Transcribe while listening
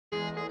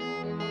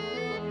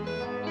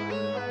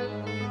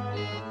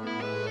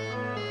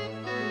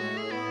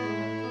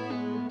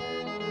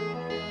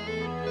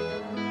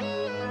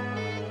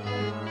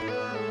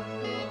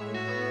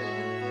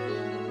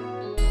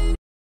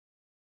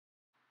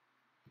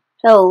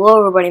Hello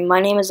everybody, my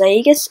name is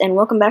Aegis, and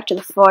welcome back to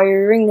the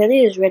fire ring that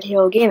is Red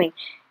Hero Gaming.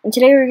 And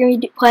today we're going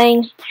to be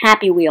playing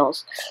Happy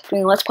Wheels,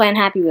 doing Let's Play on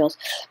Happy Wheels.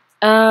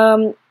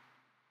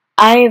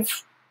 I've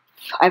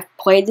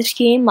played this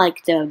game,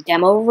 like the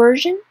demo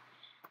version.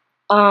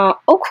 Oh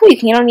cool, you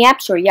can get it on the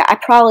App Store. Yeah, I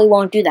probably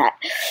won't do that.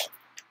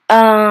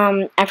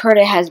 I've heard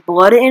it has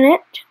blood in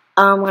it.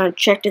 I'm going to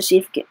check to see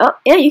if you can, oh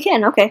yeah, you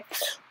can, okay.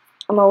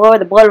 I'm going to lower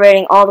the blood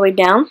rating all the way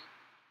down.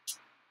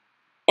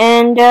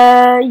 And,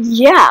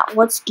 yeah,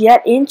 let's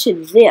get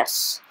into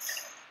this.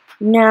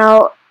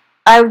 Now,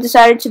 I've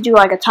decided to do,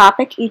 like, a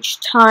topic each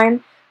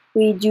time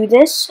we do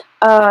this.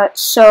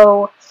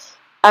 So,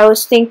 I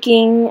was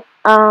thinking,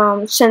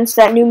 since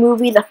that new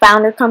movie, The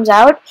Founder,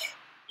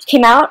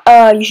 came out,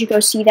 you should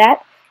go see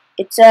that.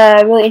 It's,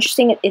 really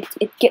interesting.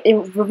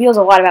 It reveals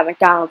a lot about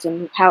McDonald's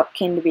and how it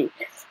came to be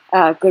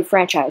a good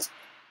franchise.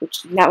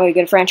 Which is not really a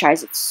good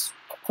franchise. It's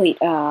complete,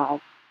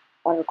 utter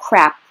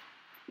crap,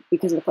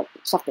 because of the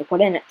stuff they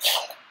put in it.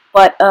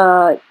 But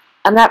I'm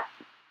not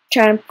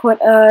trying to put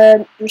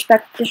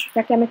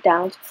disrespect at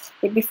McDonald's.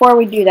 But before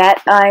we do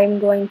that, I'm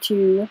going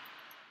to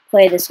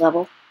play this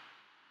level.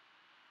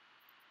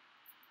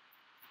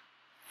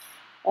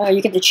 You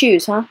get to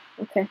choose, huh?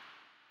 Okay.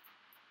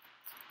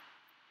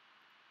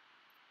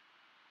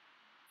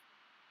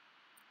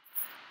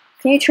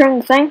 Can you turn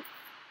the thing?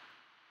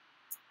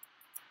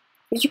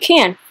 Yes, you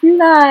can.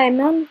 Fly,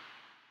 man.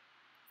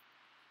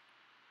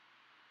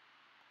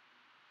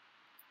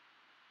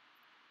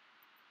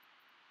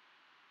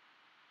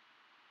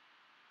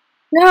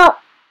 No!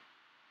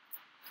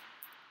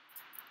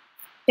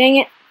 Dang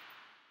it.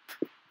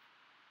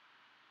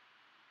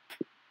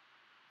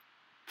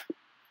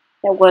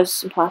 That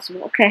was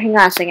impossible. Okay, hang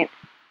on a second.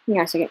 Hang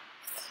on a second.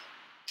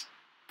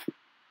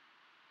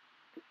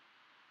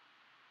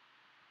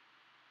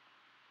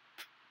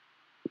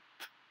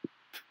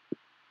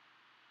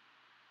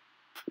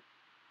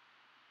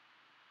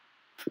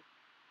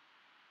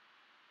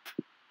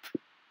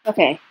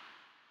 Okay.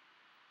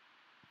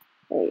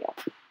 There we go.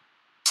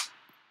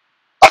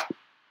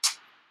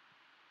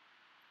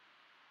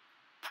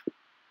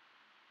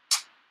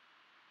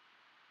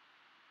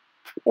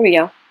 There we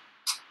go.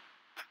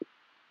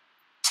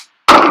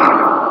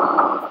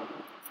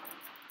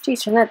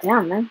 Jeez, turn that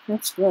down, man.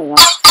 That's really loud.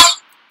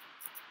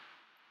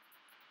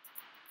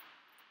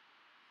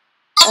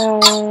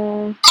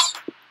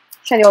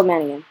 Try the old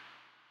man again.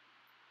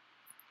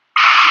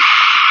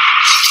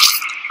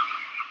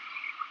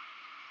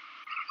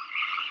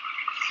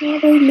 I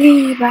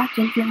believe I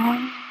can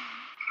fly.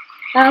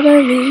 I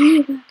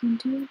believe I can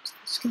touch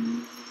the sky.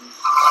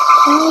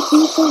 All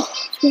people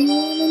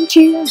scream and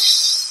cheer.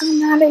 I'm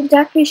not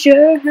exactly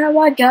sure how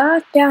I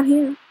got down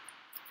here.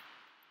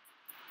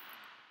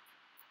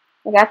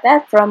 I got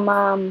that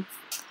from,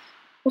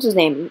 what's his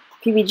name?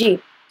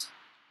 PBG.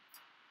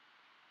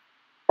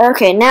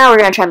 Okay, now we're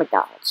gonna try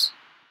McDonald's.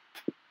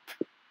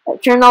 I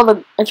turned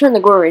the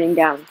gore rating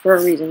down for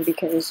a reason,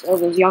 because of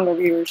those younger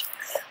viewers.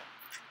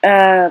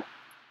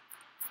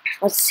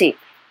 Let's see.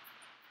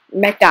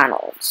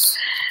 McDonald's.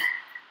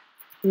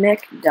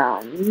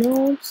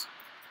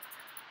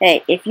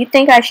 Hey, if you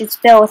think I should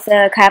spell with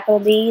a capital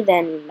D,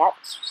 then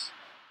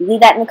leave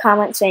that in the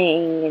comments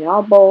saying in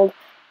all bold.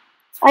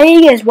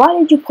 Aegis, why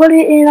didn't you put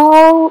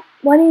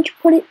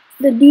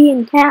the D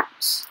in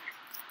caps?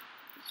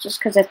 It's just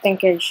because I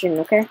think it shouldn't,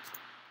 okay?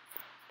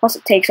 Plus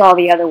it takes all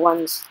the other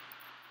ones,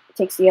 it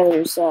takes the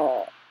others,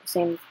 the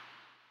same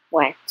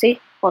way. See?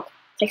 Look,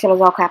 it takes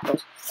those all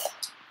capitals.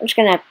 I'm just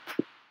gonna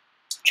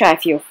try a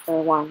few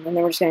for one, and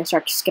then we're just gonna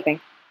start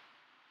skipping.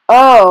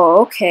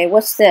 Oh, okay,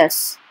 what's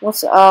this? Oh,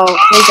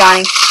 hey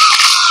Johnny.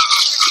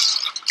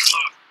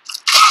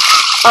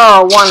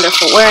 Oh,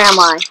 wonderful, where am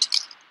I?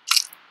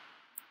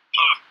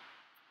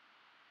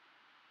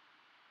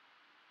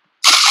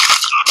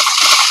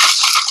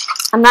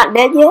 I'm not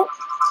dead yet?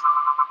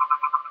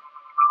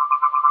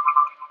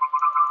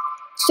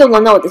 Still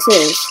don't know what this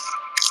is.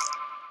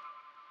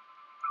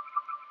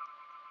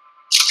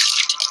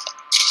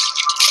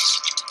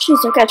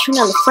 Jeez, I gotta turn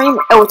down the frame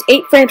rate. Oh, it's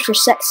 8 frames per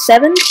second.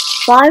 7?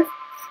 5?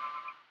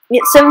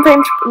 Yeah, 7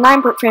 frames,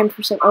 9 frames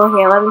per second. Oh,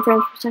 okay, 11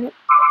 frames per second.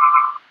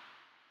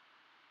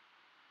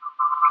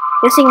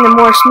 Guessing the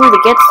more smooth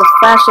it gets, the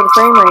faster the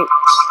frame rate.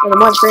 Or the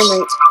more the frame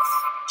rate.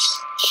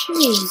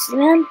 Jeez,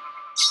 man.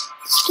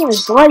 This game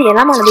is bloody, and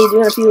I'm gonna be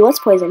doing a few Let's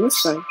Plays on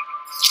this thing.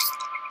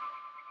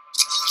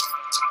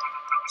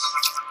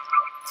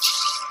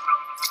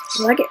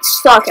 If I get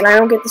stuck and I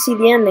don't get to see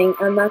the ending,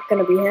 I'm not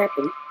gonna be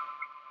happy.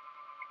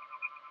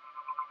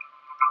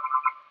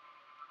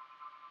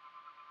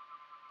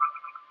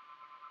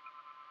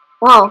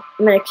 Wow,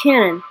 I'm in a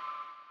cannon.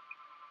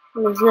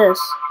 What is this?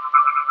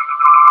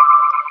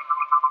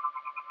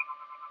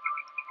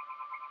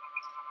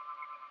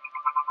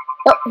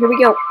 Oh, here we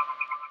go.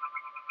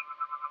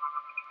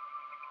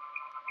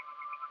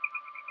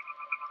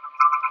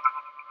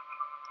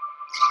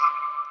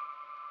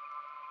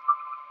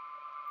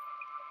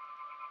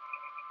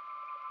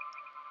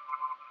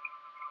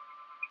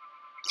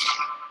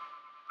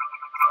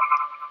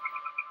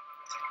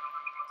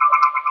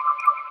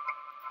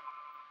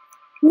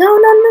 No, no, no,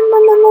 no,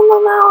 no, no,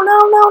 no, no,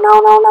 no, no, no,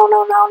 no, no,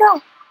 no, no, no.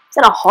 Is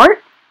that a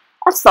heart?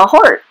 That's the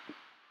heart.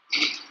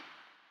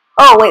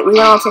 Oh, wait, we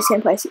went on to the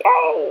same place.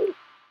 Yay!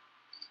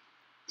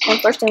 I'm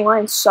first in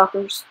line,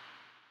 suckers.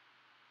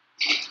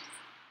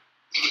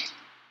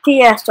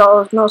 P.S. to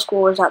all those middle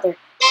schoolers out there.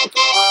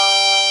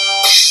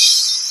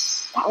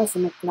 That was the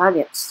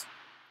McNuggets.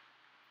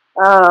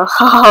 Oh,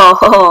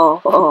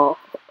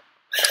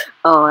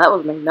 oh, that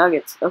was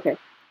McNuggets. Okay.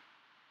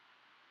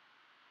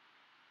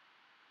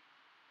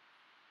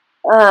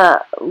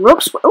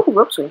 Rope swing. Oh,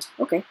 rope swing.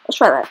 Okay, let's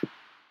try that.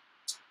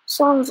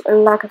 Sounds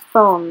like a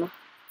phone.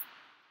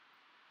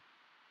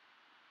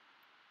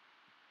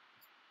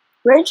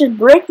 Ready to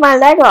break my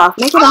leg off.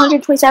 Make it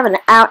 127.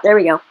 Out. There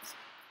we go.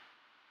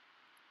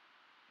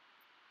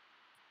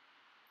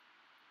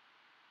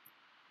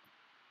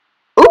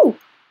 Ooh!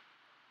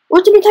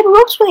 What's a new type of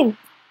rope swing?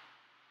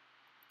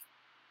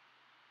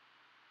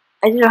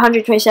 I did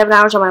 127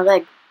 hours on my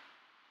leg.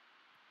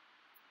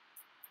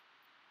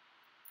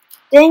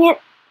 Dang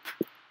it.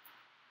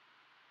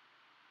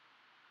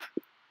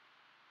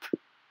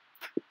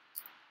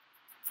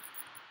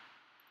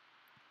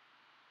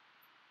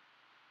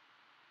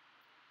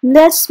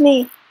 That's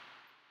me.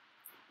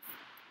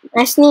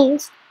 I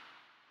sneezed.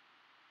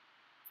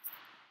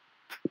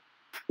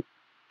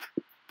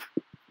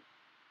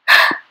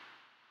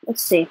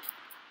 Let's see.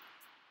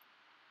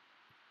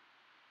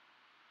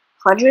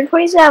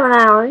 127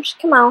 hours.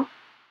 Come on.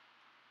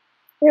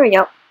 There we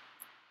go.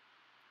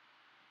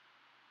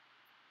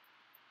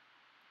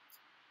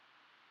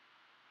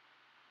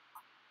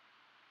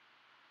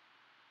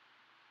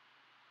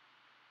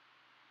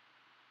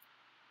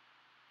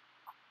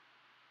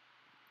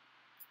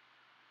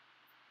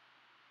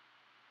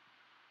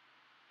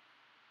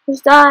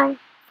 Just die.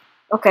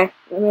 Okay,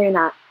 maybe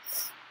not.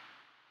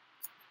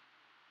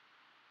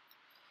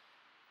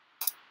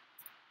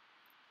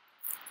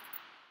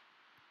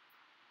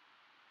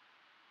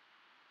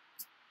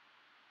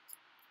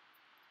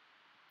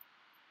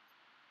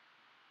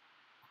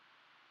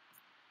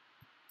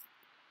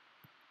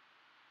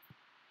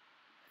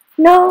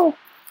 No!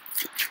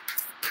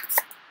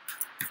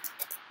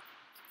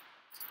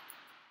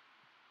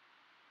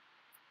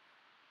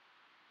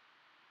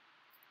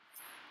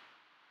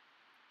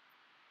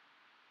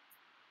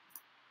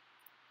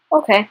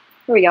 Okay,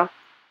 here we go.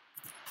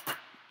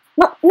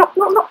 No, no,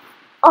 no, no!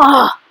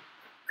 Oh,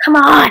 come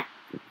on!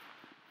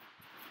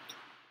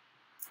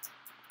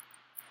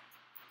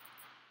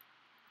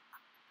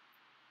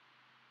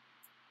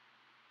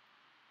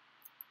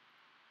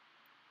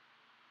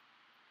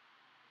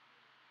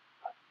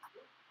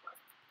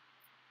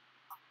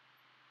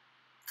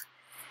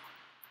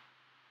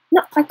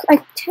 No, I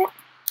can't.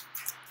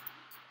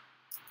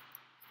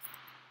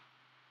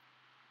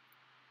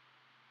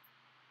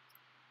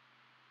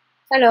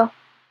 Hello.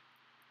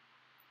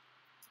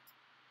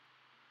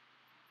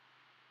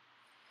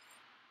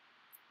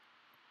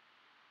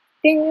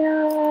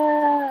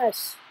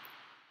 Dingus!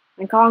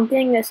 I'm calling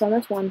Dingus on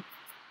this one.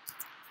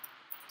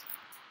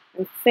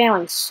 I'm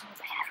failing so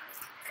bad.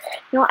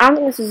 You know, I don't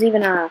think this is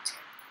even a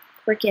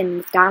freaking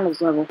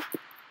McDonald's level.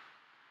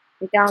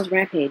 McDonald's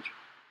Rampage.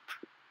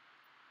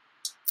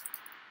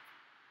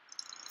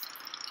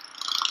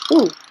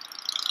 Ooh.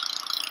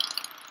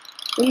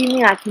 What do you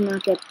mean I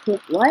cannot get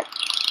poop? What?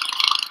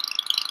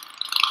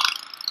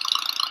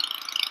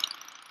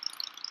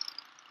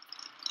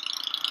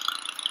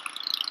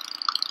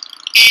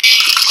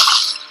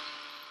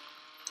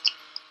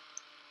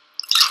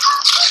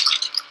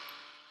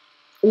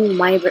 Ooh,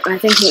 my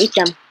thing can eat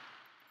them.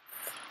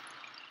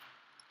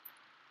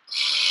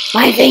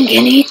 My thing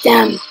can eat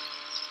them!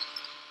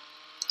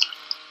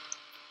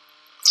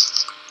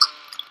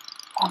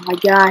 Oh my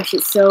gosh,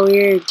 it's so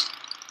weird.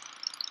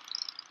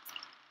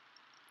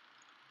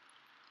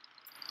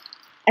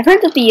 I've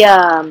heard that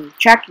the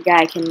tractor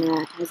guy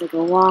can has like a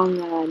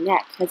long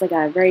neck, has like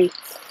a very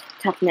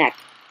tough neck.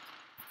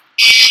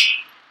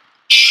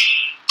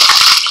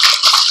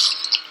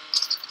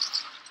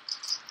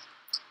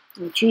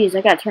 Oh jeez,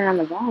 I gotta turn on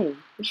the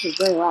volume. This is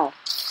very loud.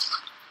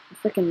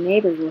 The freaking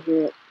neighbors will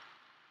hear it.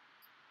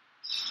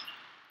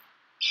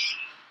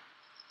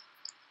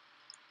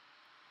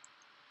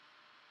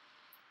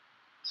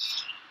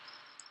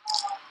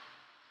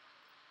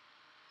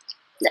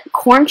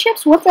 Corn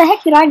chips? What the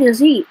heck did I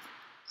just eat?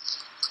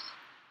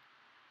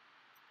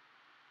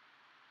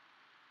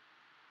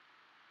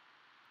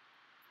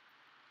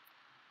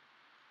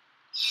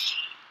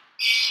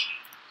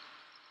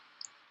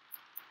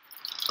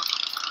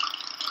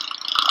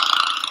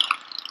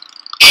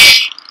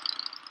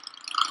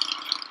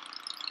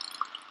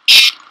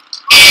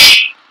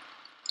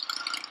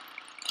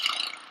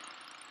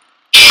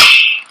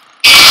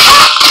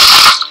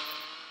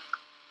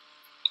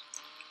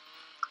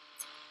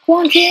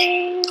 Corn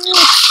chips!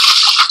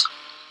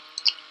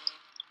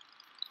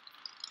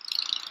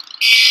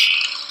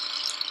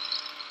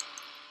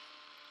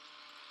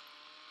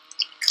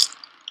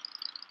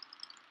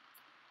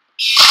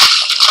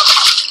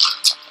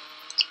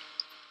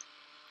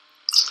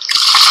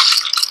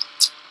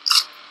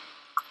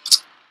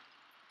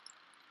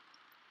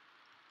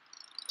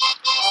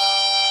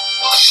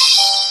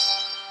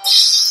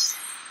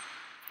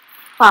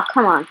 Oh,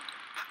 come on.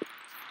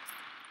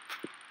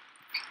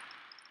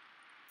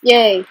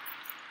 Yay.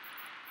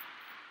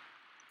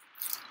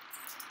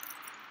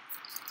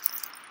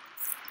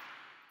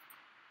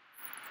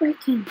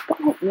 Freaking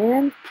butt,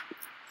 man.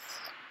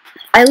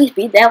 I at least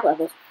beat that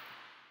level.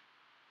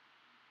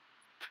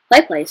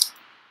 Play place.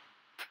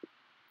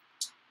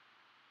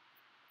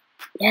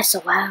 Yes,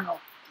 wow.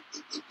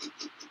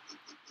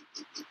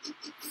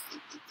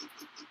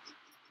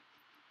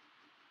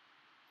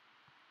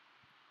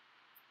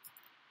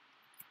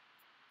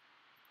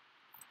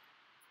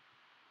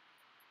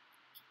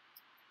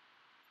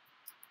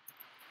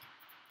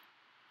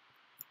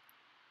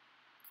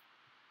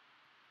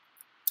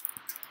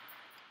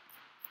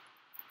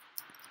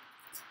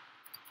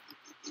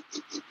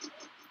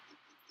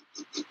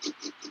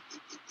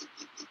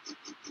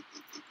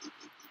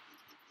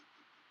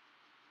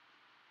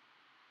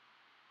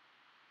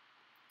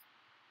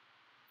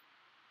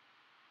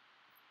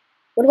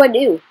 What do I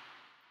do?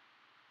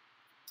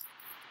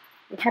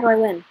 How do I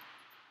win?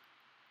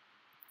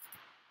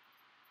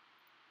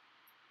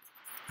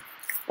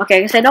 Okay,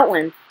 I guess I don't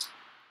win.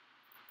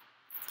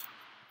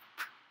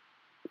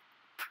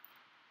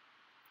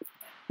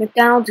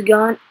 McDonald's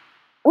gone.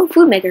 Oh,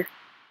 food maker.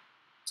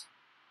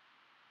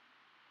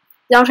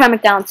 Don't try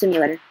McDonald's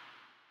simulator.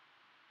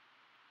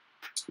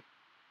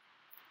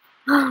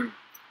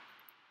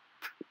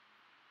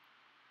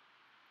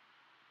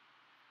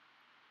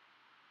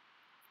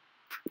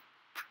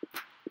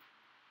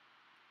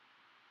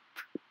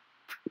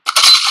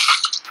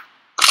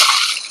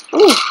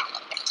 Ooh.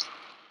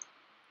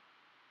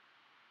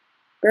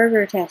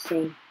 Burger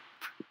testing.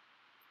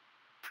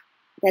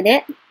 Is that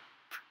it? Is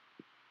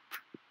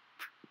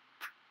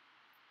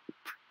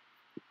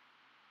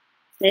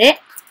that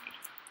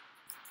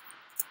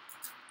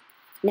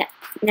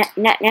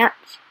it?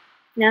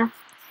 No.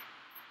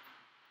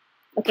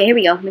 Okay, here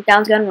we go.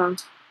 McDonald's gone wrong.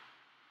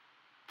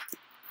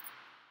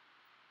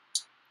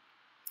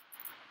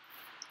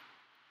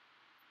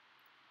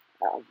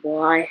 Oh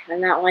boy,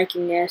 I'm not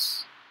liking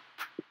this.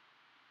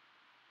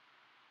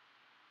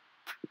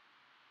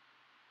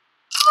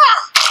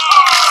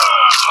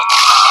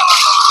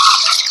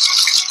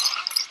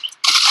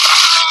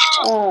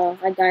 Oh,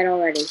 I died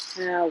already.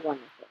 How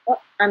wonderful. Oh,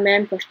 I'm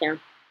in push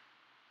down.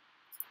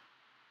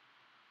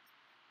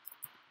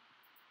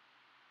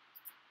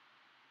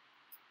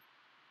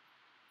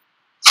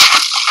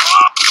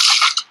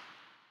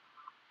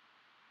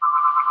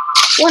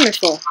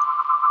 Wonderful.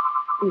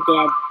 I'm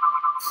dead.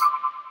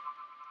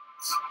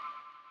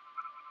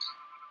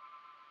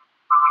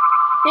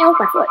 Hey, look,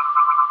 my foot.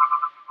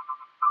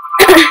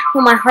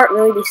 Will my heart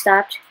really be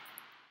stopped?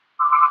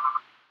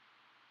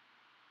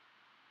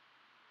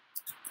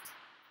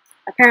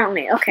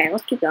 Apparently. Okay,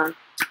 let's keep going.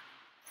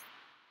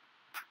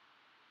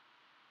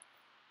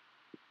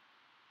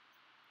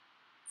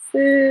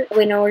 Food.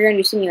 Wait, no, we're gonna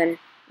do simulator.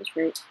 That's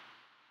right.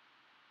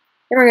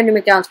 Then we're gonna do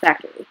McDonald's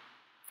factory.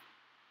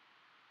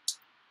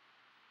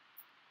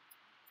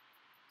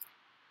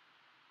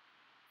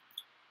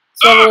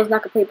 This level is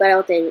not complete, but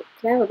I'll take it.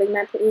 Can I have a Big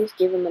Mac, please?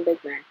 Give him a Big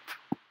Mac.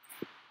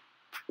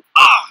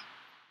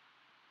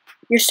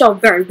 You're so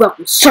very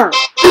welcome, sir.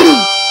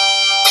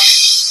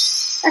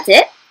 That's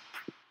it?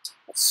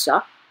 That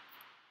sucked.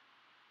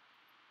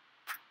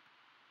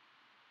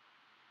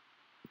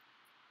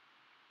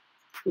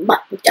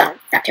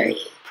 McDonald's factory.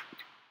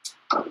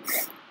 I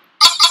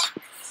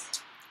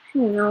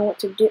don't know what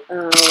to do.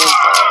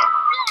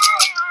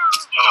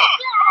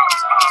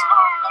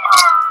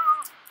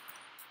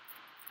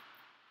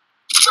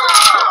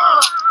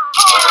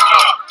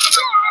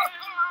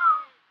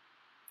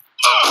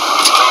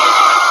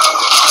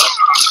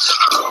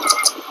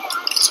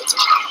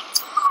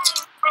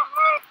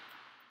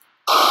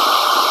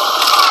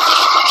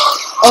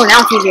 Oh,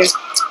 now it's easier.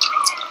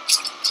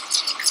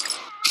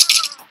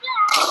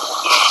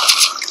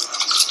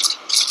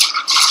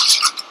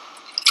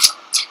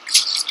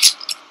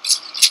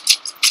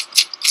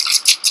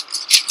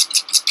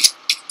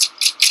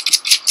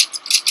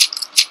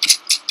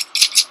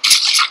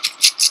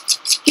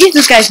 Jeez,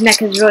 this guy's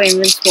neck is really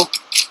invincible.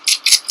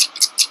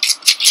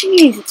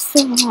 Jeez, it's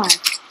so hard.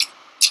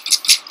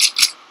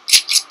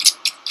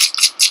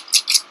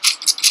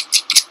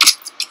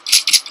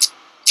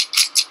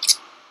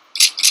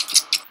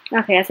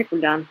 Okay, I think we're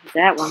done with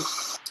that one.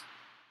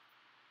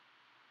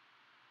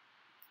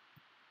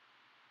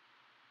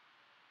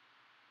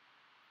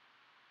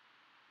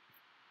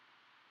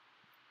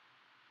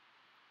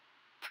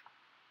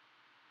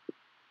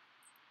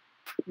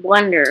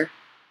 Blender.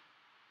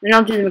 Then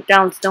I'll do the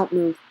McDonald's don't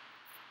move.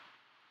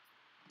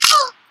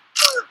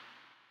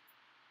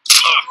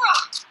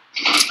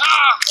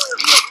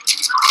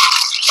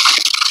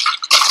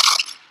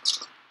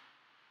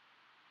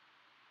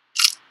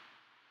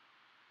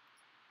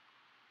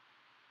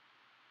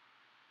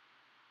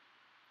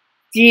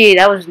 Gee,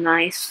 that was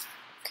nice.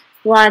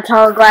 You want a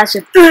tall glass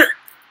of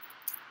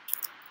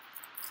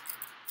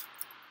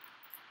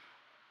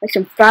like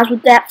some fries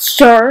with that,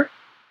 sir?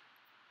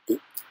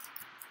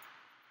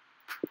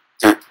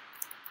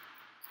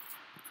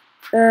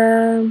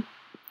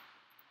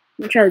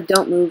 I'm gonna try the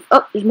don't move.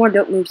 Oh, there's more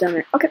don't moves down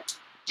there. Okay.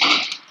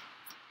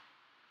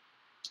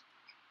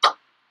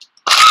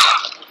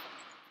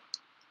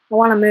 I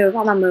wanna move. I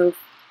wanna move.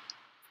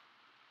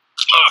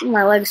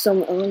 My leg's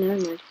so. Oh,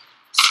 never mind.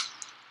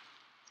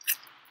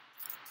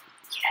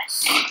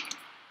 Yes.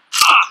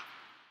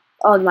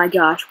 Oh my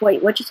gosh.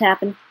 Wait, what just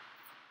happened?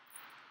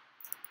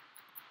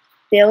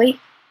 Billy?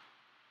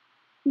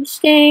 You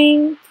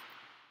stink.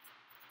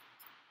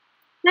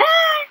 Ah!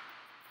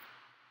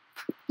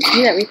 Let's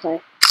do that replay.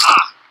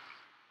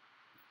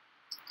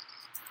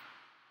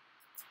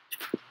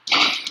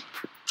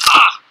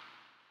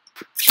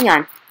 Hang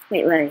on.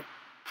 Wait.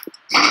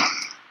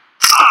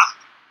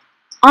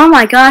 Oh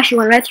my gosh, you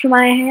went right through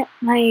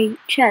my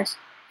chest.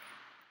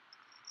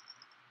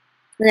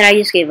 And then I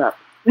just gave up.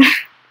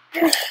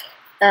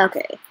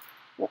 Okay.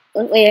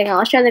 Wait, hang on,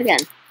 let's try that again.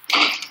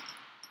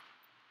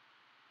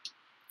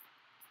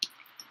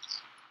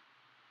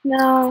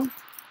 No.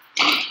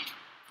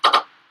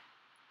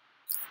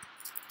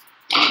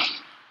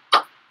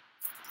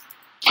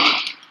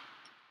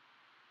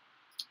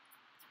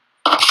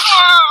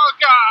 Oh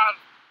God!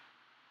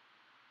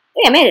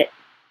 Hey, I made it.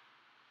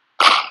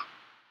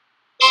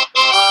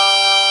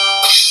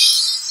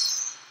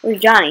 Where's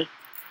Johnny?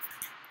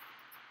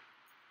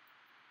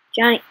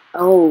 Johnny.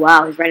 Oh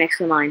wow, he's right next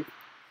to mine.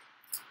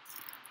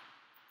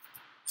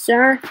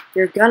 Sir,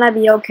 you're gonna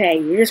be okay.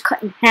 You're just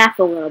cut in half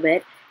a little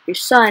bit. Your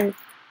son.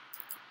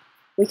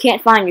 We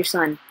can't find your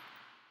son.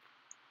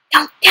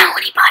 Don't tell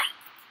anybody.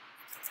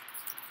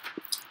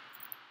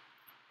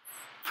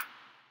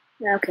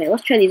 Okay,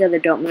 let's try these other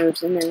don't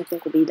moves, and then I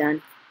think we'll be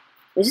done.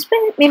 Was this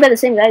made by the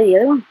same guy as the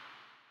other one?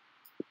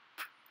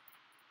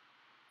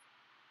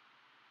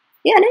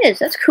 Yeah, it is.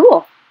 That's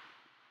cool.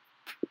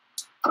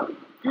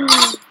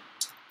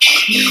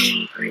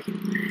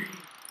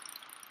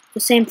 The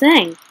same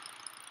thing.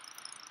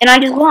 And I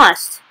just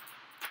lost.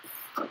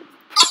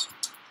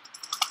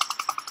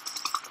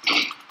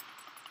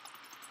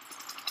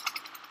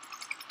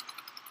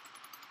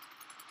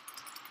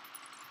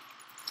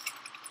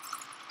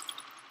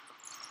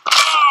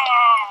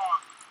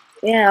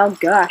 Yeah, oh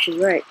gosh, he's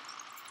right.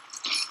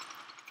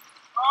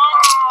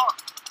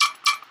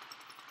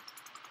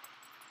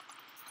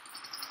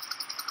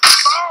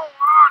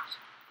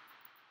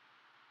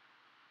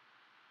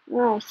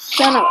 Oh,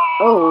 son of...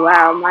 Oh,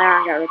 wow, my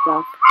arm got ripped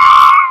off.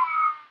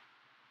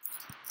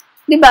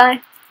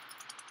 Goodbye.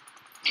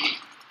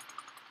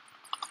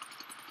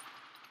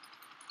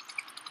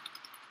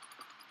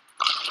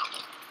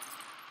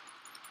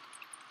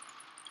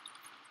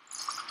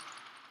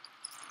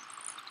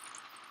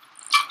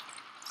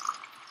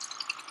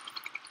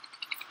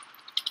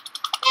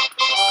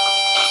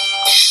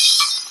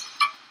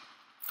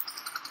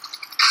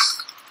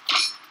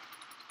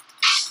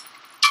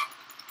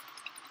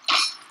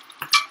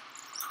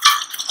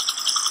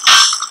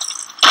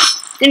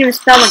 Didn't even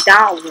spell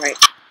McDonald's right.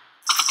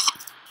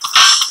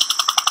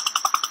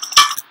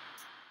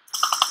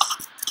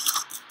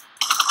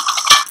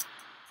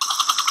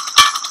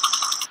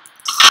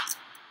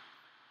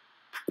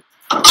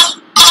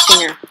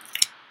 Singer.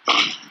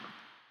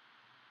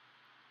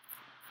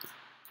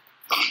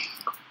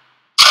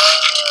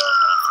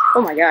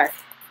 Oh my gosh.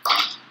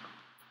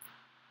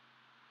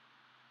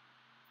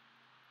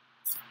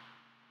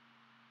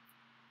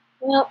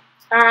 Well,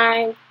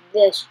 I'm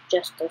this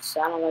just a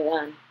son of a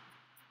gun.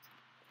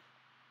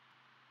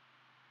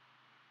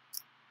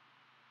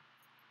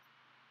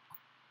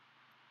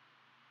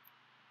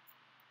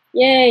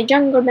 Yay,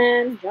 Jungle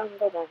Man,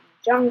 Jungle Man,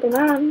 Jungle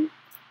Man,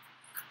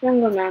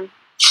 Jungle Man.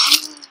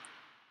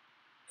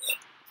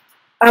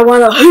 I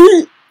wanna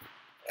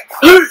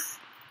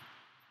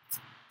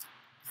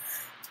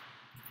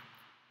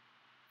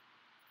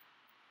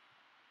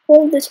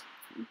hold this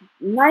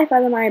knife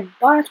out of my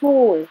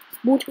butthole.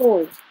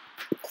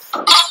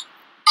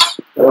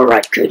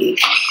 Alright,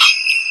 goodies.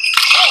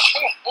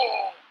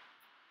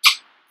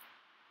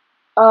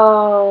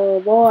 Oh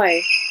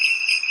boy.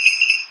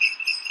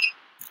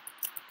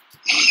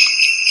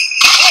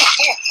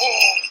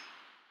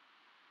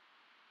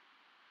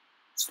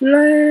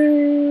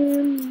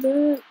 Slam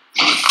it.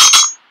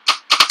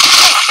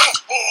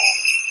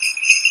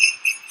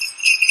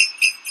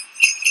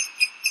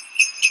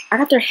 I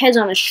got their heads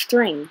on a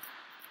string.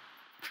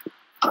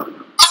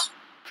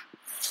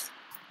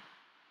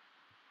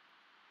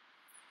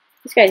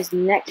 This guy's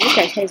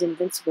head's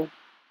invincible.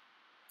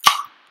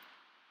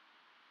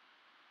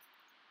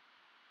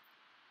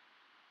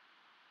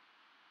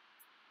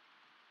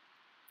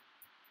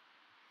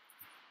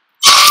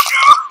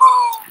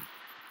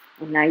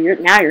 Oh, now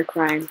you're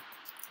crying.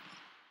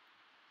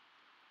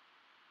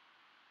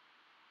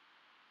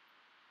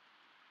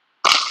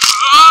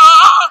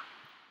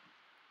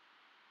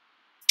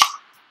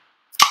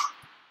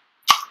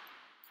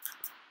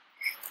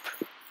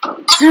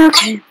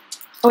 Okay.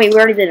 Oh wait, we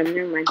already did them.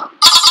 Never mind.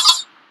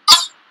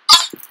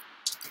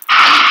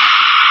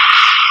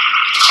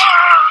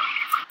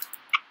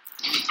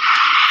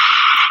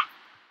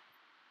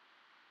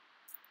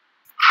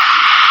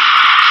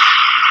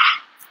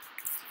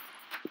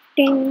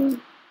 Ding,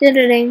 ding,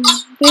 ding,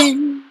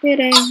 ding.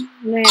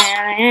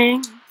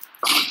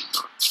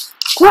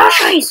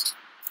 Groceries!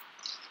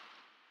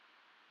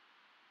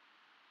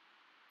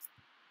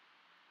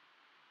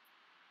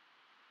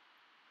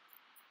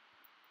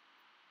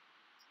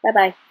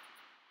 Bye-bye.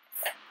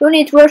 Who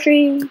needs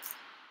groceries?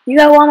 You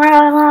got Walmart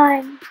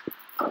online.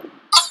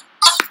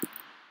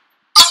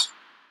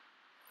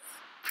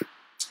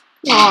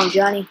 Come on,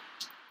 Johnny.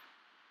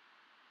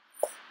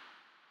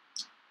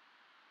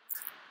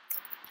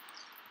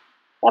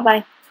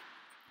 Bye-bye.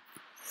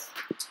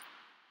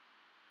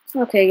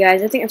 Okay,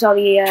 guys, I think that's all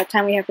the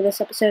time we have for this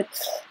episode.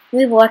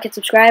 Leave a like and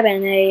subscribe,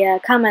 and a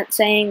comment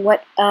saying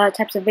what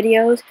types of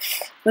videos,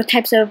 what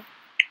types of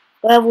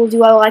levels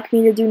you all like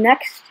me to do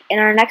next in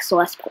our next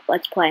Let's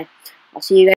Play. I'll see you guys.